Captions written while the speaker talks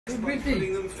by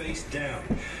putting them face down.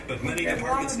 But many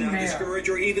departments now discourage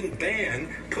or even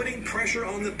ban putting pressure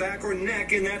on the back or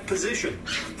neck in that position.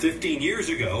 15 years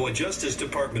ago, a Justice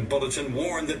Department bulletin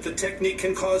warned that the technique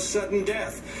can cause sudden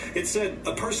death. It said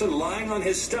a person lying on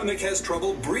his stomach has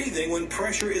trouble breathing when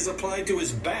pressure is applied to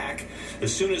his back.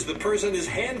 As soon as the person is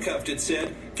handcuffed, it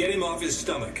said, get him off his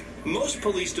stomach. Most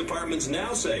police departments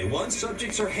now say once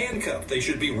subjects are handcuffed, they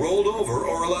should be rolled over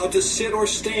or allowed to sit or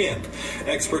stand.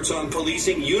 Experts on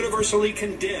policing universally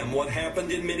condemn what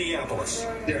happened in Minneapolis.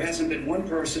 There hasn't been one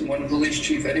person, one police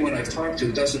chief, anyone I've talked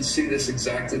to doesn't see this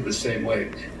exactly the same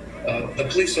way. The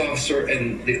police officer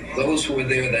and those who were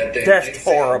there that day. That's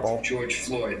horrible. George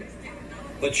Floyd.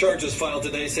 The charges filed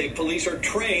today say police are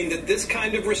trained that this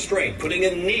kind of restraint, putting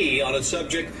a knee on a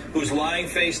subject who's lying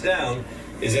face down,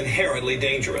 is inherently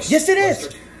dangerous. Yes, it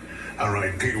is. All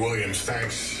right, Pete Williams,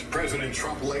 thanks. President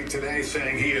Trump late today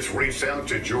saying he has reached out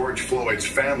to George Floyd's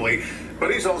family,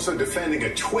 but he's also defending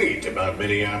a tweet about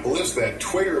Minneapolis that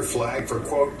Twitter flagged for,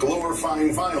 quote,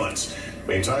 glorifying violence.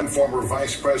 Meantime, former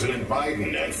Vice President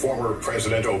Biden and former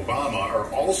President Obama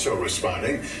are also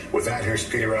responding. With that, here's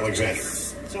Peter Alexander.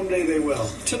 Someday they will.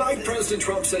 Tonight, President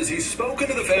Trump says he's spoken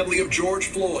to the family of George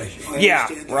Floyd. Yeah,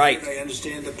 right. I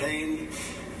understand the pain.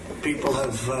 People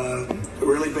have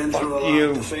really been through a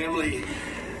lot. The family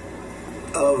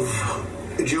of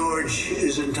George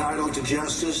is entitled to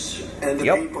justice, and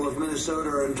the people of Minnesota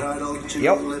are entitled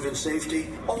to live in safety.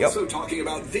 Also talking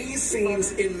about these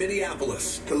scenes in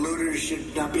Minneapolis. The looters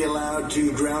should not be allowed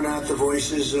to drown out the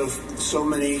voices of so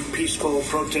many peaceful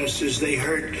protesters. They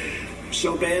hurt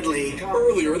so badly.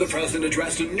 Earlier, the president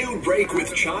addressed a new break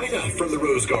with China from the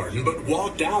Rose Garden, but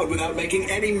walked out without making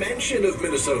any mention of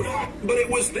Minnesota. But it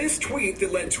was this tweet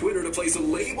that led Twitter to place a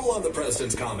label on the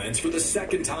president's comments for the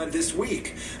second time this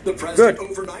week. The president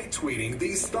overnight tweeting,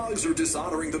 these thugs are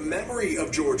dishonoring the memory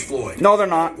of George Floyd. No, they're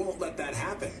not. We won't let that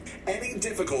happen. Any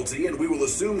difficulty and we will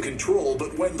assume control,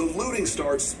 but when the looting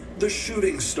starts, the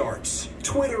shooting starts.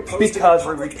 Twitter posted because a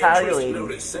we're public retaliating. interest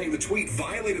notice saying the tweet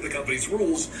violated the company's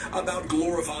rules about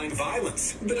glorifying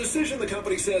violence. The decision, the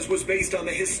company says, was based on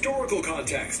the historical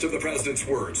context of the president's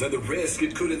words and the risk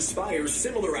it could inspire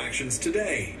similar actions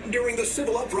today. During the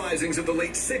civil uprisings of the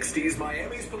late 60s,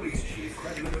 Miami's police chief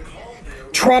credited the call there.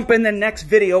 Trump in the next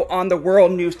video on the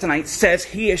World News Tonight says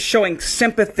he is showing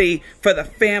sympathy for the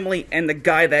family and the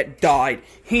guy that died.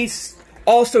 He's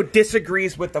also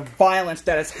disagrees with the violence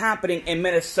that is happening in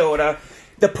Minnesota.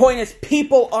 The point is,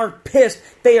 people are pissed.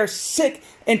 They are sick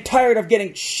and tired of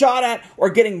getting shot at or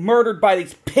getting murdered by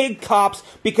these pig cops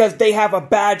because they have a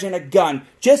badge and a gun.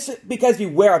 Just because you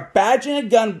wear a badge and a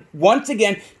gun, once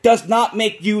again, does not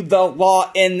make you the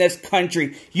law in this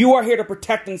country. You are here to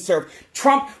protect and serve.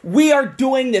 Trump, we are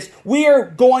doing this. We are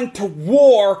going to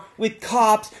war with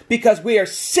cops because we are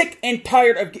sick and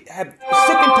tired of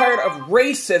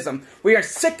racism. We are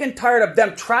sick and tired of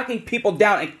them tracking people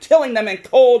down and killing them in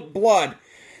cold blood.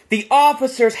 The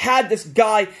officers had this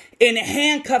guy in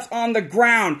handcuffs on the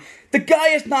ground. The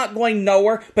guy is not going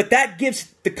nowhere, but that gives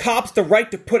the cops the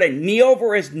right to put a knee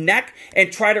over his neck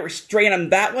and try to restrain him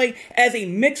that way. As a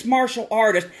mixed martial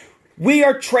artist, we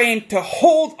are trained to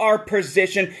hold our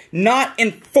position, not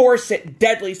enforce it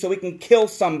deadly so we can kill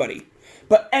somebody.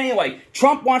 But anyway,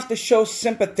 Trump wants to show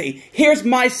sympathy. Here's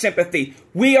my sympathy.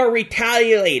 We are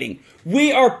retaliating.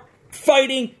 We are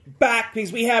fighting back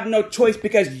because we have no choice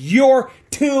because you're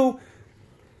too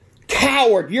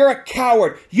coward. You're a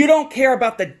coward. You don't care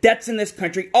about the debts in this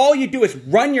country. All you do is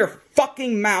run your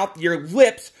fucking mouth, your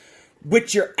lips,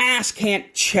 which your ass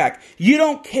can't check. You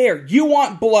don't care. You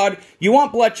want blood. You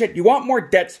want bloodshed. You want more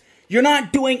debts. You're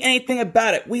not doing anything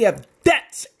about it. We have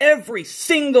debts every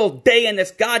single day in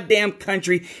this goddamn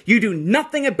country. You do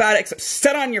nothing about it except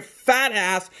sit on your fat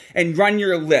ass and run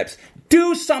your lips.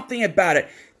 Do something about it.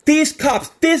 These cops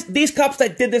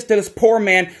that did this to this poor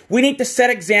man, we need to set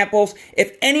examples.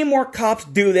 If any more cops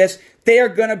do this, they are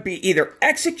going to be either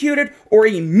executed or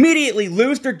immediately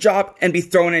lose their job and be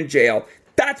thrown in jail.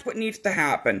 That's what needs to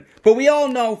happen. But we all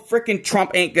know frickin'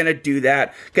 Trump ain't going to do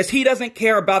that because he doesn't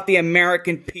care about the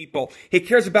American people. He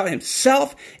cares about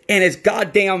himself and his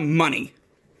goddamn money.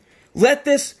 Let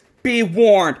this be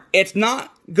warned. It's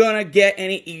not going to get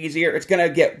any easier. It's going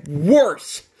to get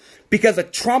worse. Because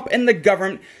of Trump and the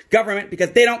government,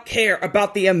 because they don't care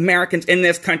about the Americans in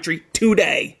this country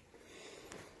today.